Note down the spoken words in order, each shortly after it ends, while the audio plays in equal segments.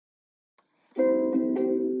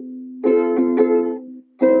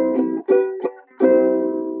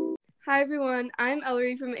Hi everyone, I'm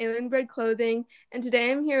Ellery from Alien Bread Clothing, and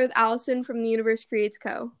today I'm here with Allison from The Universe Creates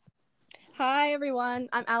Co. Hi everyone,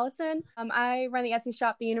 I'm Allison. I run the Etsy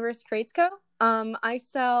shop The Universe Creates Co. I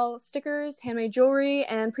sell stickers, handmade jewelry,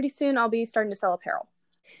 and pretty soon I'll be starting to sell apparel.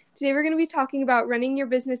 Today we're going to be talking about running your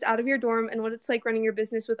business out of your dorm and what it's like running your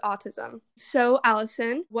business with autism. So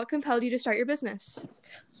Allison, what compelled you to start your business?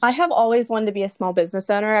 I have always wanted to be a small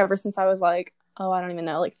business owner ever since I was I don't even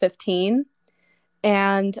know, 15.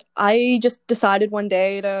 And I just decided one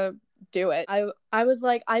day to do it. I was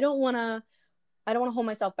like, I don't want to hold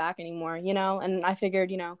myself back anymore, And I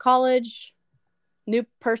figured, college, new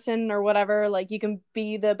person or whatever, you can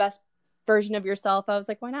be the best version of yourself. I was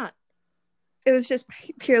like, why not? It was just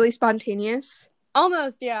purely spontaneous?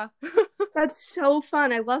 Almost, yeah. That's so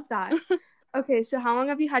fun. I love that. Okay, so how long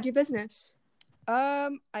have you had your business?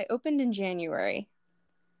 I opened in January.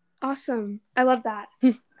 Awesome. I love that.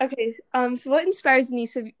 Okay, so what inspires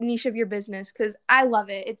the niche of your business? Because I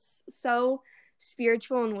love it. It's so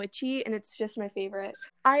spiritual and witchy, and it's just my favorite.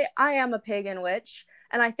 I am a pagan witch,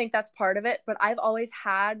 and I think that's part of it, but I've always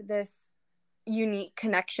had this unique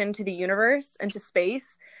connection to the universe and to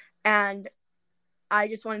space, and I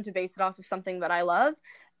just wanted to base it off of something that I love.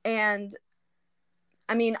 And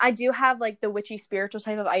I mean, I do have the witchy spiritual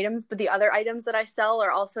type of items, but the other items that I sell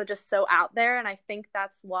are also just so out there. And I think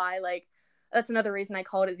that's why, that's another reason I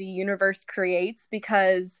called it The Universe Creates,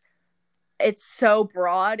 because it's so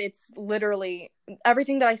broad. It's literally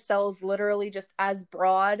everything that I sell is literally just as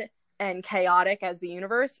broad and chaotic as the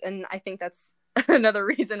universe. And I think that's another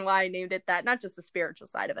reason why I named it that, not just the spiritual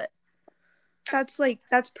side of it.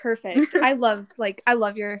 That's perfect. I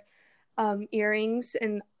love your earrings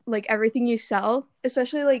and everything you sell,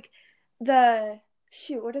 especially what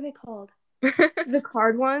are they called? The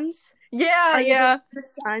card ones. Yeah. The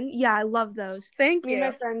sun. Yeah, I love those. Thank Me you.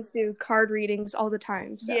 and my friends do card readings all the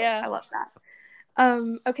time, so yeah. I love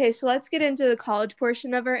that. Okay, so let's get into the college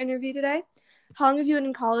portion of our interview today. How long have you been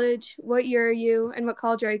in college? What year are you? And what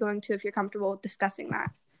college are you going to, if you're comfortable with discussing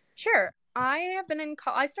that? Sure. I have been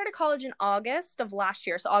I started college in August of last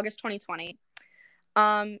year, so August 2020.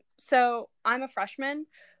 So I'm a freshman,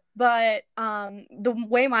 but the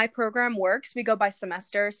way my program works, we go by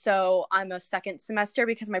semester. So I'm a second semester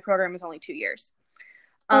because my program is only 2 years.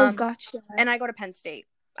 Gotcha. And I go to Penn State.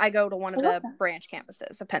 I go to one of the branch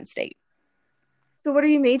campuses of Penn State. So what are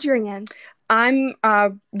you majoring in? I'm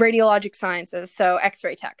radiologic sciences, so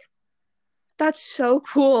X-ray tech. That's so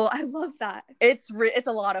cool. I love that. It's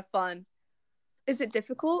a lot of fun. Is it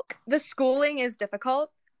difficult? The schooling is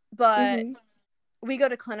difficult, but we go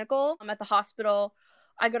to clinical. I'm at the hospital.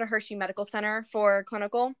 I go to Hershey Medical Center for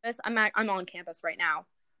clinical. I'm on campus right now.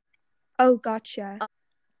 Oh, gotcha.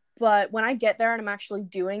 But when I get there and I'm actually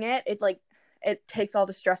doing it, it takes all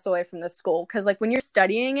the stress away from the school. Because when you're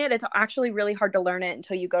studying it, it's actually really hard to learn it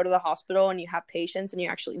until you go to the hospital and you have patients and you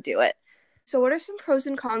actually do it. So what are some pros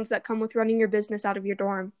and cons that come with running your business out of your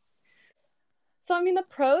dorm? So, I mean, the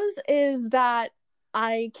pros is that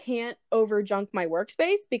I can't overjunk my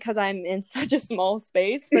workspace because I'm in such a small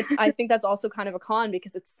space. But I think that's also kind of a con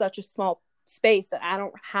because it's such a small space that I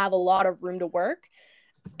don't have a lot of room to work.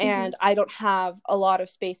 And I don't have a lot of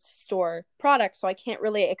space to store products, so I can't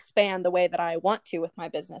really expand the way that I want to with my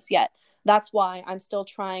business yet. That's why I'm still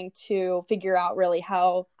trying to figure out really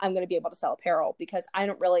how I'm going to be able to sell apparel, because I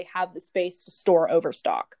don't really have the space to store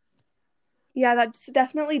overstock. Yeah, that's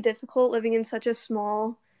definitely difficult living in such a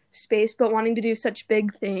small space, but wanting to do such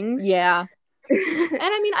big things. Yeah. And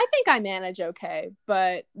I mean, I think I manage okay,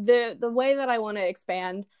 but the way that I want to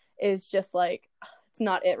expand is just it's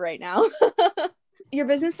not it right now. Your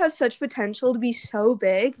business has such potential to be so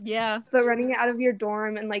big. Yeah. But running it out of your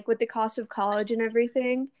dorm and with the cost of college and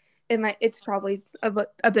everything, it's probably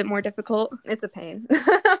a bit more difficult. It's a pain.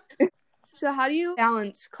 So how do you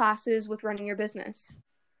balance classes with running your business?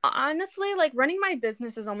 Honestly, running my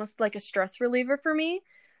business is almost like a stress reliever for me.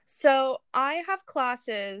 So I have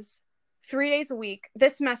classes 3 days a week.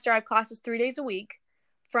 This semester I have classes 3 days a week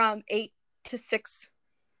from 8 to 6.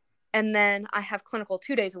 And then I have clinical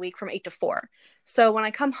 2 days a week from 8 to 4. So when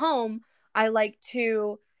I come home, I like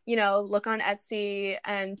to, look on Etsy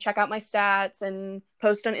and check out my stats and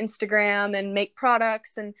post on Instagram and make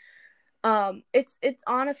products. And it's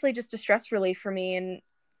honestly just a stress relief for me. And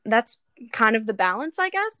that's kind of the balance, I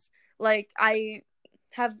guess. I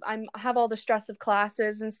have all the stress of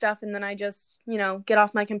classes and stuff, and then I just, get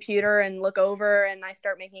off my computer and look over and I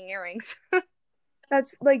start making earrings.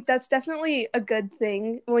 That's definitely a good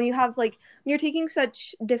thing when you have when you're taking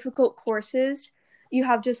such difficult courses, you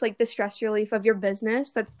have just the stress relief of your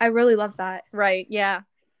business. I really love that. Right. Yeah.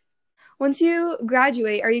 Once you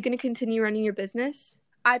graduate, are you going to continue running your business?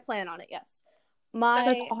 I plan on it, yes. That's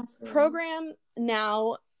My awesome. program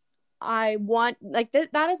now, I want, like,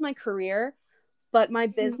 that is my career, but my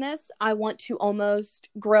business, I want to almost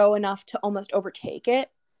grow enough to almost overtake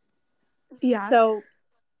it. Yeah. So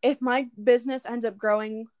if my business ends up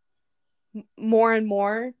growing more and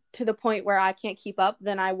more to the point where I can't keep up,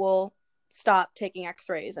 then I will stop taking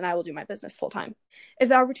x-rays and I will do my business full time. If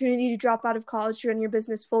the opportunity to drop out of college to run your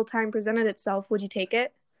business full time presented itself, would you take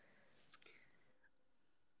it?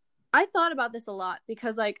 I thought about this a lot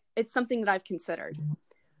because, like, it's something that I've considered.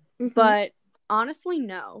 Mm-hmm. But honestly,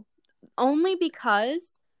 no. Only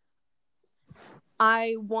because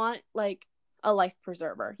I want, like, a life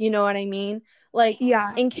preserver. You know what I mean? Like,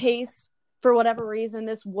 yeah, in case, for whatever reason,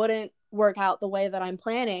 this wouldn't work out the way that I'm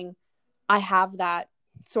planning, I have that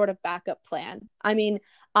sort of backup plan. I mean,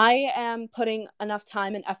 I am putting enough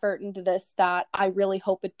time and effort into this that I really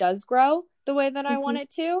hope it does grow the way that I want it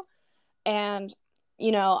to. And,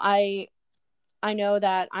 you know, I know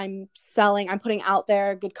that I'm putting out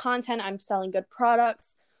there good content, I'm selling good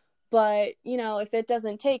products, but, you know, if it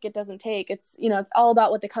doesn't take, it doesn't take. It's, you know, it's all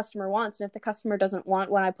about what the customer wants. And if the customer doesn't want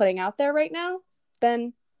what I'm putting out there right now,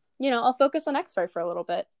 then, you know, I'll focus on x-ray for a little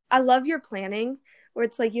bit. I love your planning where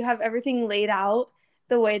it's like you have everything laid out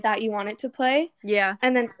the way that you want it to play. Yeah.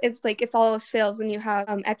 And then if all else fails, then you have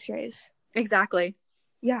x-rays. Exactly.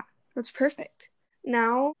 Yeah, that's perfect.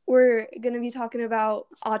 Now we're going to be talking about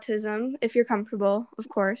autism, if you're comfortable, of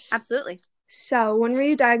course. Absolutely. So when were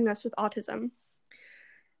you diagnosed with autism?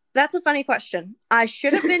 That's a funny question. I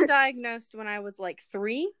should have been diagnosed when I was like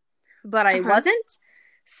 3, but I wasn't.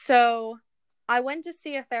 So I went to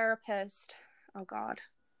see a therapist,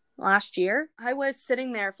 last year. I was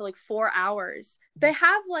sitting there for like 4 hours. They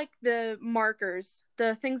have like the markers,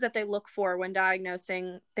 the things that they look for when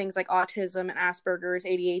diagnosing things like autism and Asperger's,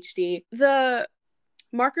 ADHD. The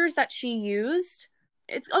markers that she used,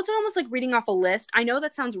 it's also almost like reading off a list. I know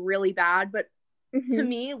that sounds really bad, but to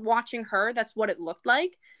me, watching her, that's what it looked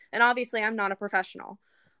like. And obviously, I'm not a professional,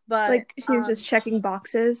 but like she was just checking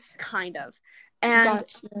boxes, kind of. And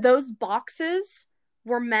those boxes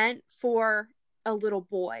were meant for a little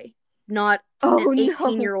boy, not an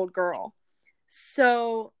 18-year-old girl.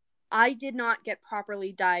 So I did not get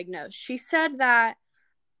properly diagnosed. She said that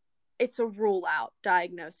it's a rule out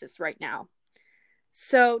diagnosis right now.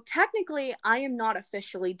 So technically, I am not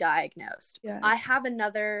officially diagnosed. Yeah. I have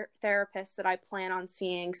another therapist that I plan on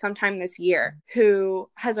seeing sometime this year who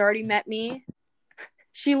has already met me.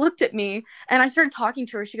 She looked at me and I started talking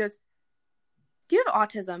to her. She goes, "Do you have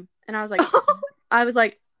autism?" And I was like,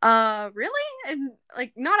 really? And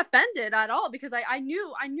like not offended at all because I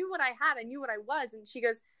knew what I had. I knew what I was. And she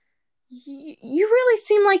goes, "You really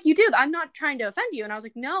seem like you do. I'm not trying to offend you." And I was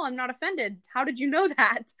like, "No, I'm not offended. How did you know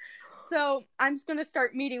that?" So I'm just going to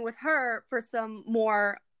start meeting with her for some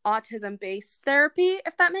more autism-based therapy,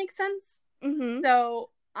 if that makes sense. Mm-hmm. So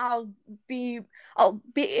I'll be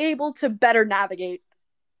able to better navigate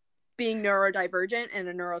being neurodivergent in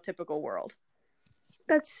a neurotypical world.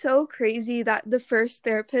 That's so crazy that the first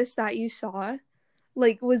therapist that you saw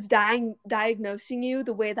like was diagnosing you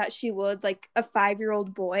the way that she would like a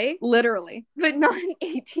 5-year-old boy, literally, but not an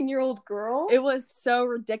 18-year-old girl. It was so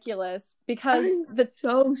ridiculous because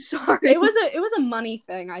so sorry. It was a money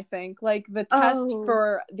thing. I think like the test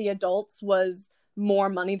for the adults was more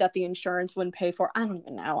money that the insurance wouldn't pay for. I don't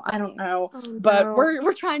even know. But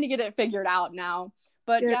we're trying to get it figured out now.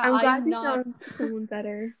 But yeah, I'm glad you found someone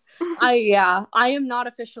better. I am not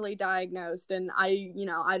officially diagnosed, and I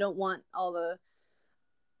don't want all the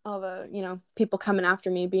people coming after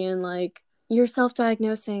me being like, "You're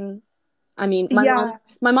self-diagnosing." I mean,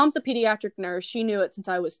 my mom's a pediatric nurse. She knew it since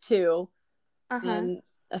I was 2. And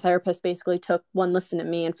a therapist basically took one listen at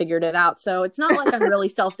me and figured it out. So it's not like I'm really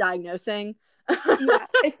self-diagnosing. Yeah,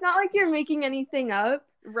 it's not like you're making anything up.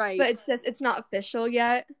 Right. But it's just, it's not official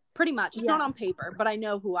yet. Pretty much. It's not on paper, but I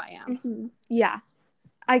know who I am. Mm-hmm. Yeah,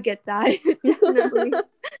 I get that. Definitely.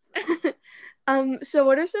 So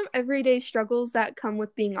what are some everyday struggles that come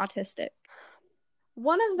with being autistic?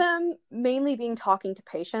 One of them mainly being talking to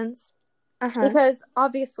patients. Because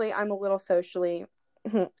obviously I'm a little socially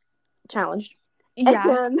challenged.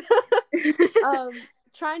 Yeah. And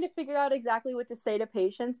trying to figure out exactly what to say to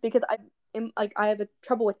patients because I have a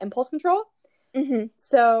trouble with impulse control. Mm-hmm.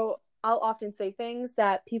 So I'll often say things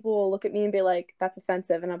that people will look at me and be like, "That's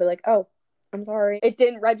offensive." And I'll be like, "Oh, I'm sorry. It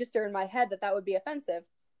didn't register in my head that would be offensive."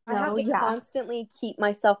 I have to constantly keep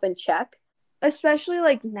myself in check. Especially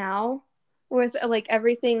like now with like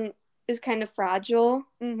everything is kind of fragile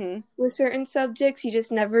with certain subjects. You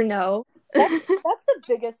just never know. That's the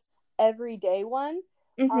biggest everyday one.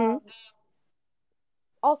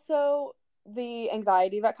 Also, the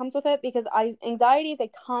anxiety that comes with it, because anxiety is a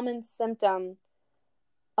common symptom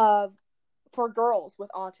for girls with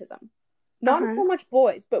autism. Not so much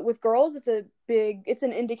boys, but with girls, it's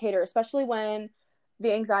an indicator, especially when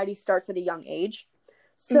the anxiety starts at a young age.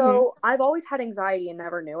 So I've always had anxiety and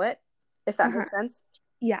never knew it, if that makes sense.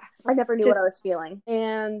 Yeah. I never knew what I was feeling.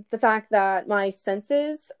 And the fact that my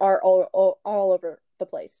senses are all over the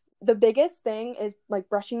place. The biggest thing is like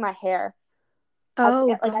brushing my hair.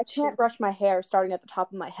 I can't brush my hair starting at the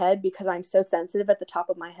top of my head because I'm so sensitive at the top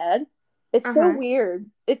of my head. It's so weird.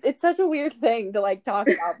 It's such a weird thing to like talk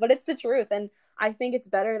about, but it's the truth. And I think it's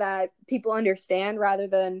better that people understand rather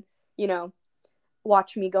than,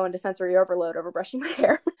 watch me go into sensory overload over brushing my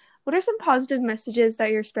hair. What are some positive messages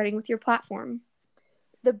that you're spreading with your platform?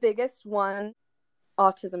 The biggest one,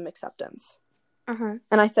 autism acceptance. And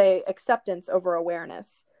I say acceptance over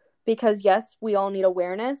awareness, because yes, we all need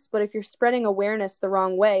awareness, but if you're spreading awareness the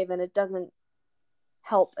wrong way, then it doesn't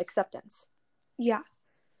help acceptance. Yeah.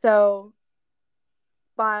 So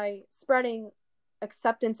by spreading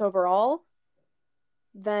acceptance overall,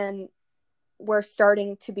 then we're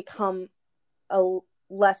starting to become a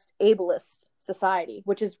less ableist society,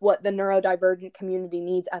 which is what the neurodivergent community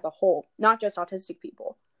needs as a whole, not just autistic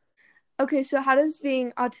people. Okay, so how does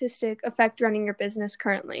being autistic affect running your business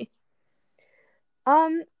currently?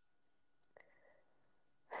 Honestly,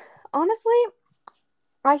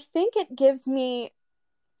 I think it gives me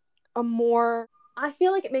I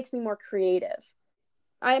feel like it makes me more creative.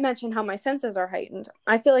 I mentioned how my senses are heightened.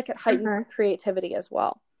 I feel like it heightens my creativity as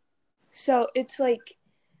well. So it's like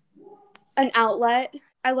an outlet.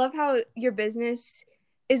 I love how your business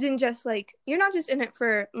isn't just like, you're not just in it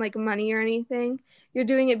for like money or anything. You're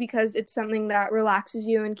doing it because it's something that relaxes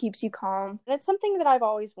you and keeps you calm. And it's something that I've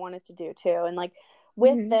always wanted to do too. And like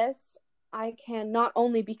with this, I can not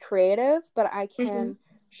only be creative, but I can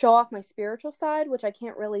show off my spiritual side, which I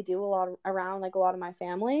can't really do around like a lot of my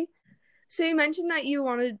family. So you mentioned that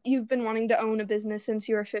you've been wanting to own a business since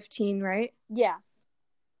you were 15, right? Yeah.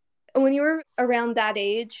 When you were around that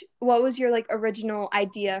age, what was your like original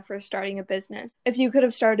idea for starting a business? If you could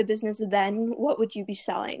have started a business then, what would you be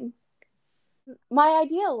selling? My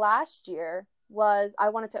idea last year was I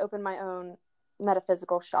wanted to open my own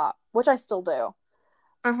metaphysical shop, which I still do.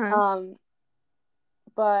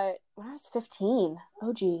 But when I was 15,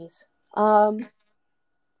 oh geez,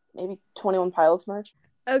 maybe 21 Pilots merch.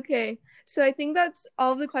 Okay, so I think that's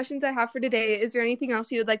all the questions I have for today. Is there anything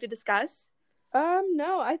else you would like to discuss?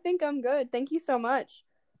 No, I think I'm good. Thank you so much.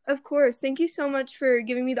 Of course. Thank you so much for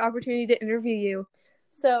giving me the opportunity to interview you.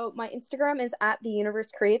 So my Instagram is at The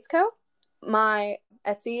Universe Creates Co. My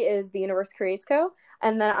Etsy is The Universe Creates Co.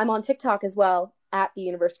 And then I'm on TikTok as well at The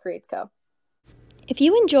Universe Creates Co. If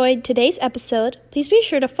you enjoyed today's episode, please be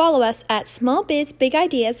sure to follow us at Small Biz Big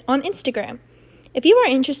Ideas on Instagram. If you are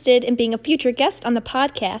interested in being a future guest on the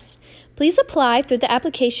podcast, please apply through the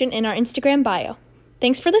application in our Instagram bio.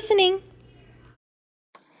 Thanks for listening.